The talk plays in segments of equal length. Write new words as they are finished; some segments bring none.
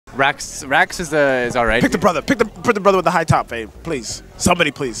Rax is alright. Pick the brother. Pick the brother with the high top fade, please.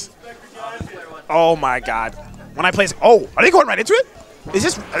 Somebody, please. Oh my God. When I place, oh, are they going right into it? Is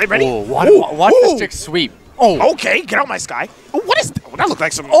this? Are they ready? Oh, watch this chick sweep. Oh. Okay, get out my sky. Oh, what is that? That looked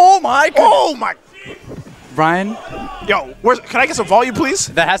like some. Oh my God. Oh my. Ryan. Yo, can I get some volume, please?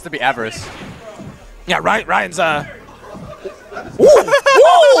 That has to be Avarice. Yeah, Ryan's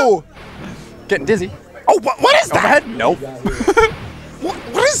Woo! Getting dizzy. Oh, what is that? Overhead? Nope.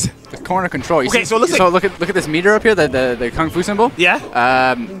 What is it? The corner control. Okay, so it looks look at this meter up here, the kung fu symbol. Yeah.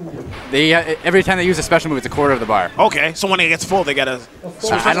 Every time they use a special move, it's a quarter of the bar. Okay, so when it gets full, they gotta.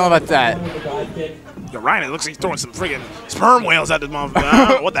 I don't know about that. Yo, Ryan, it looks like he's throwing some friggin' sperm whales at this motherfucker. I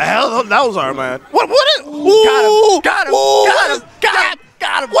don't know what the hell those are, man? What is? Ooh, got him!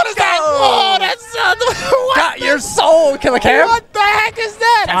 What is that? Oh, that's got your soul, Killacam. What the heck is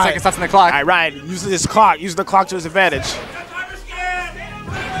that? 10 seconds left on the clock. All right, Ryan, use this clock. Use the clock to his advantage.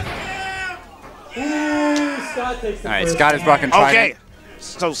 All right, Scott is rocking Trident. Okay,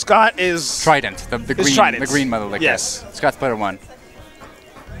 so Scott is Trident, the green mother lick. Yes. Scott's player 1.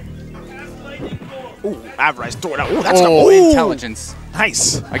 Ooh, Avarice throw it out. Ooh, that's intelligence.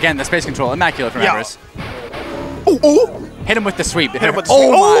 Nice. Again, the space control, immaculate from Avarice. Ooh. Hit him with the sweep. Hit him with the sweep.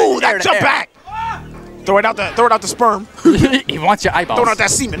 Oh, that jump back. Throw it out the sperm. He wants your eyeballs. Throw it out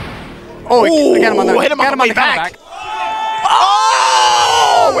that semen. Oh, get him on the hit him on the way back.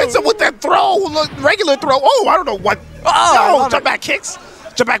 Oh, it's with that throw, regular throw. Oh, I don't know what. Oh, jump back kicks,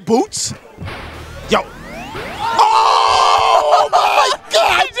 jump back boots. Yo. Oh my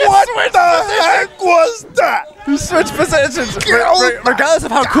God! What the heck was that? He switched positions. Regardless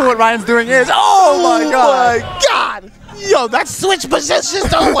of how cool what Ryan's doing is. Oh my God! Yo, that switch position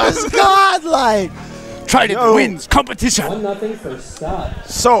though was godlike. Trident wins competition. 1-0 for Scott.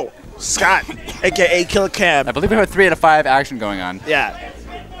 So, Scott, aka Killacam. I believe we have a 3 out of 5 action going on. Yeah.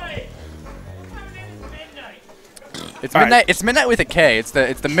 It's midnight. Right. It's midnight with a K. It's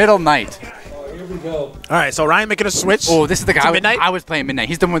the middle night. Here we go. All right, so Ryan making a switch. Oh, this is the guy. Midnight? I was playing midnight.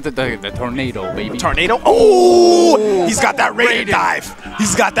 He's the one with the tornado, baby. Tornado. Oh, he's got that Raiden dive.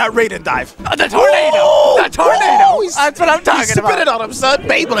 He's got that Raiden dive. The tornado. Oh, the tornado. That's what I'm talking about. Spit it on him, son.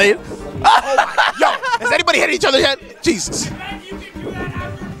 Beyblade. Oh, yo, has anybody hit each other yet? Jesus.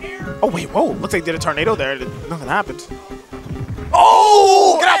 Oh wait, whoa! Looks like they did a tornado there. Nothing happened.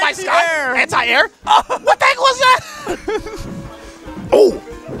 Oh! Get out my sky! Anti-air? What the heck was that? Oh!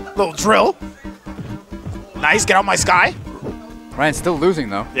 Little drill. Nice, get out my sky. Ryan's still losing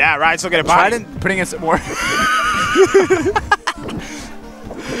though. Yeah, Ryan's still getting bodied. Trident putting in some more.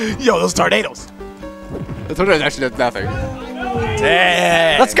 Yo, those tornadoes. The tornado actually does nothing.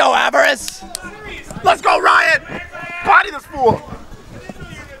 Dang. Let's go, Avarice! Let's go, Ryan! Body this fool!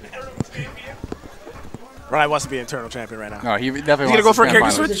 Ryan wants to be internal champion right now. No, he definitely He's gonna go for a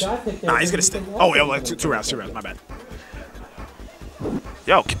character finals. switch? Nah, he's gonna stay. Oh, yeah, like two rounds, my bad.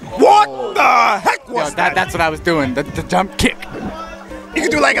 Yo, what the heck was that? That's what I was doing, the jump kick. You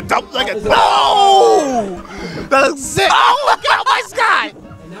can do like a dump, like a. Oh! That's sick! Oh, get out my sky!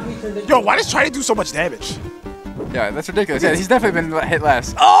 Yo, why does Trident do so much damage? Yeah, that's ridiculous. Yeah, he's definitely been hit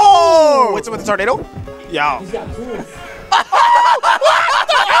less. Oh! What's with the tornado? Yo. He's got tools.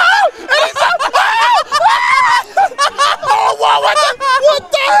 Oh, what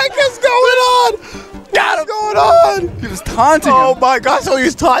the heck is going on? What's going on? He was taunting him. Oh my gosh, so he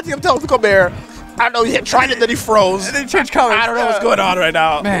was taunting him, telling him to come here. I don't know, he hit Trident, then he froze. And then he changed colors. I don't know what's going on right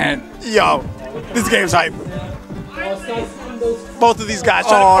now. Man. Yo, this game's hype. Both of these guys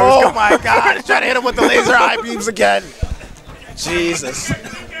trying my God, trying to hit him with the laser eye beams again. Jesus.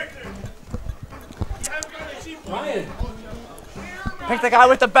 Ryan. Pick the guy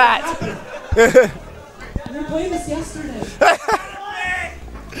with the bat. We were playing this yesterday.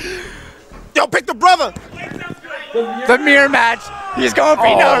 Yo, pick the brother. The mirror match. He's going for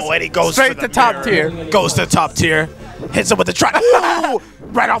and he goes straight to top tier. Goes to top tier. Hits him with the trident.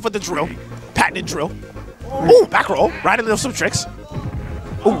 Right off with the drill. Patented drill. Ooh, back roll. Ryan did some tricks.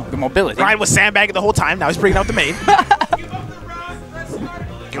 Ooh, the mobility. Ryan was sandbagging the whole time. Now he's bringing out the main.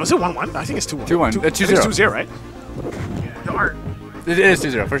 Okay, was it 1-1? I think it's 2-1. 2-1. 2-0. It's 2-0, right? Yo, Art. It is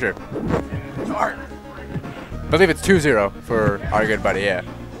 2-0 for sure. Yo, Art. I believe it's 2-0 for our good buddy, yeah.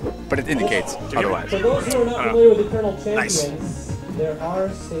 But it indicates otherwise. For those who are not familiar with Eternal Champions, there are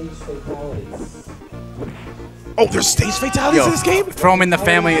stage fatalities. Oh, there's stage fatalities in this game? Throw him in the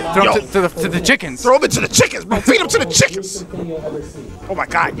family. Throw him to the chickens. Throw him into the chickens, bro. Feed him to the chickens. Thing you'll ever see. Oh my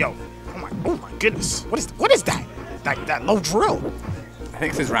God, yo. Oh my goodness. What is that? That low drill. I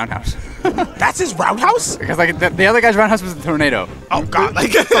think it's his roundhouse. That's his roundhouse? Because like the other guy's roundhouse was the tornado. Oh God,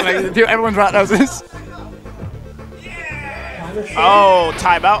 like so, like everyone's roundhouse is. Oh,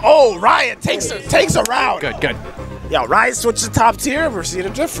 timeout. Oh, Ryan takes a round. Good, good. Yo, Ryan switched to top tier. We're seeing a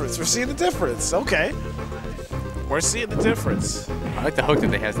difference. We're seeing the difference. Okay. We're seeing the difference. I like the hook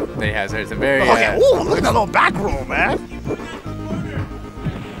that they has there. It's a very. Okay. Ooh, look at that little back roll, man.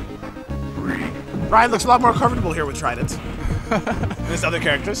 Ryan looks a lot more comfortable here with Trident than his other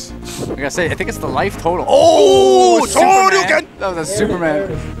characters. I gotta say, I think it's the life total. Oh, Superman. Shoryuken! That was a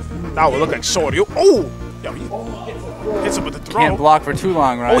Superman. Now we look like Shoryu. Oh! Yo, he hits him with the throw. Can't block for too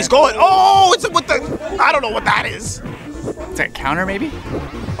long, right? Oh, he's going. Oh, it's with the. I don't know what that is. Is that a counter, maybe?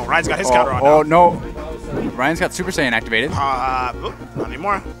 Oh, Ryan's got his counter on. Oh, no. Ryan's got Super Saiyan activated. Not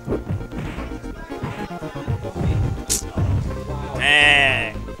anymore.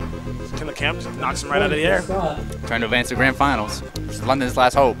 Dang. Killacam just knocks him right out of the air. Trying to advance to grand finals. London's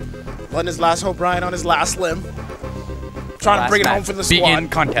last hope. London's last hope, Ryan on his last limb. Trying to bring it home for the squad. Begin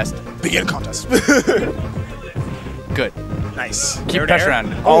contest. Begin contest. Good. Nice. Keep pressure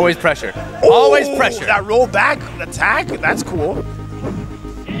on. Oh. Always pressure. Oh, Always pressure. That roll back attack, that's cool.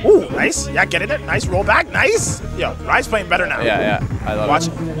 Ooh, nice. Yeah, getting it. Nice roll back. Nice. Yo, Ryan's playing better now. Yeah. I love Watch.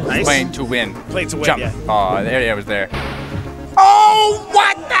 it. Nice. He's playing to win. Playing to win, Jump. yeah. Oh, there was there. Oh,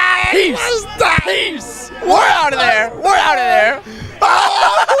 what the heck was that? Peace. We're out of there. We're out of there.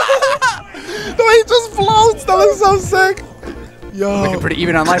 The way he just floats, that looks so sick. Yo. Looking pretty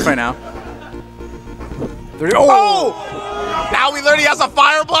even on life right now. Oh! Now we learn he has a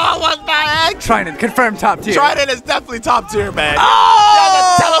fireball. What the heck? Trident, confirm top tier. Trident is definitely top tier, man. Oh! He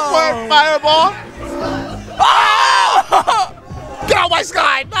has a teleport fireball. Oh! Get out my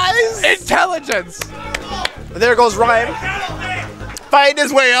sky. Nice. Intelligence. There goes Ryan. Fighting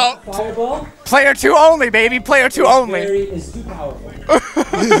his way out. Fireball. Player 2 only, baby. Player 2 only. Barry is too powerful.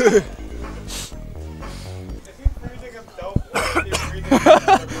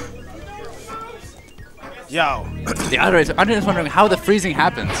 Yo. The other is, I'm just wondering how the freezing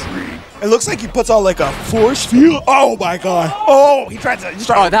happens. It looks like he puts on like a force field. Oh my god. Oh, he tried to.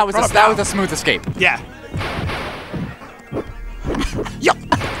 Oh, that was a smooth escape. Yeah. Yo,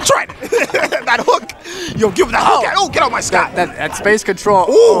 try it. That hook. Yo, give him that hook. Oh, get out my sky. That space control.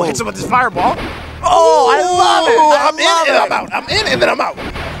 Oh, hits him with his fireball. Oh, I love it. I'm in and I'm out. I'm in and then I'm out.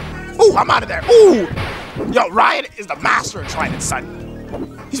 Oh, I'm out of there. Ooh. Yo, Ryan is the master of Trident, son.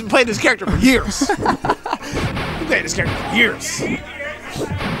 He's been playing this character for years. He's been playing this character for years.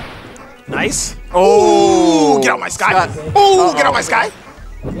 Nice. Oh, get out my sky. Oh, get out my sky.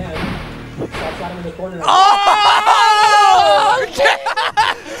 Yeah. Stop shot him in the corner. Oh!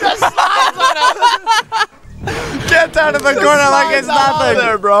 Just slides on him. Get down to the corner like it's nothing.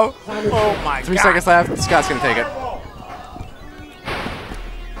 There, bro. Oh my god. 3 seconds left. Scott's gonna take it.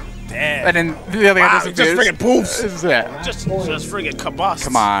 Damn. And then the other guy Just friggin' poofs. Yeah. Just friggin' combust.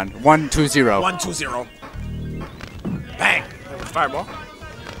 Come on. 1-2-0. 1-2-0. Bang. Fireball.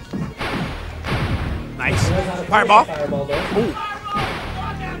 Nice. Fireball. Ooh.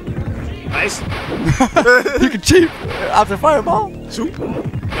 Nice. You can cheat after fireball. Shoot.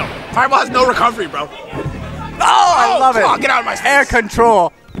 No. Fireball has no recovery, bro. Oh, I love it. Claw, get out of my space. Air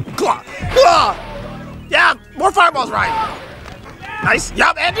control. Claw. Claw. Yeah, more fireballs, Ryan. Nice.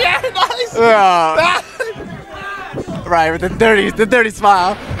 Yup, and yeah, nice. Right, with the dirty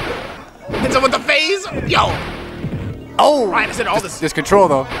smile. Hits him with the phase. Yo. Oh. Ryan is in all this. There's control,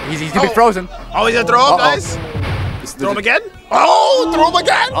 though. He's gonna be frozen. Oh, he's gonna throw him, nice. Throw him again. Oh, throw him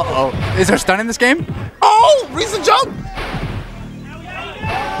again. Uh-oh. Is there stun in this game? Oh, recent jump.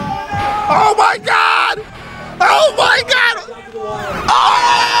 Oh my god. Oh my god. Oh!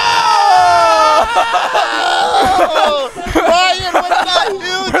 Ryan with that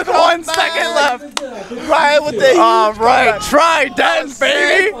huge With 1 second left. Ryan with the huge right. Trident,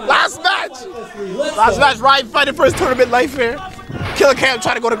 baby. Last match. Last match. Ryan fighting for his tournament life here. Killacam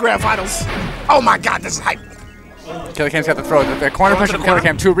trying to go to grand finals. Oh my god, this is hype. Killacam's got the throw. The corner punch from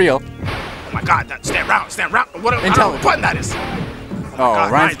Killacam too real. Oh my god, that stand round. What a button that is. Oh,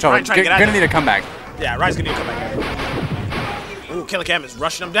 Ryan's in trouble. Gonna need a comeback. Yeah, Ryan's gonna need a comeback. Ooh, Killacam is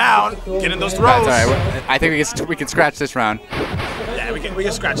rushing him down, getting those throws. That's all right. I think we can scratch this round. Yeah, we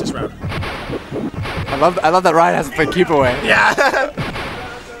can scratch this round. I love that Ryan hasn't played keep away. Yeah.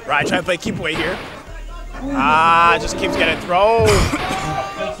 Ryan trying to play keep away here. Just keeps getting thrown.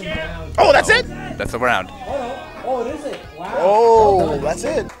 Oh, that's it? That's the round. Oh, it is it. Wow. Oh, that's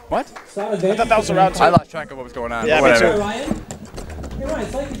it. What? I thought that was a round 2. I lost track of what was going on. Yeah, me whatever. too. Ryan? Hey, Ryan,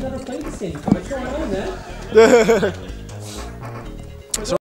 it's like you've never played this game. What's going on, man?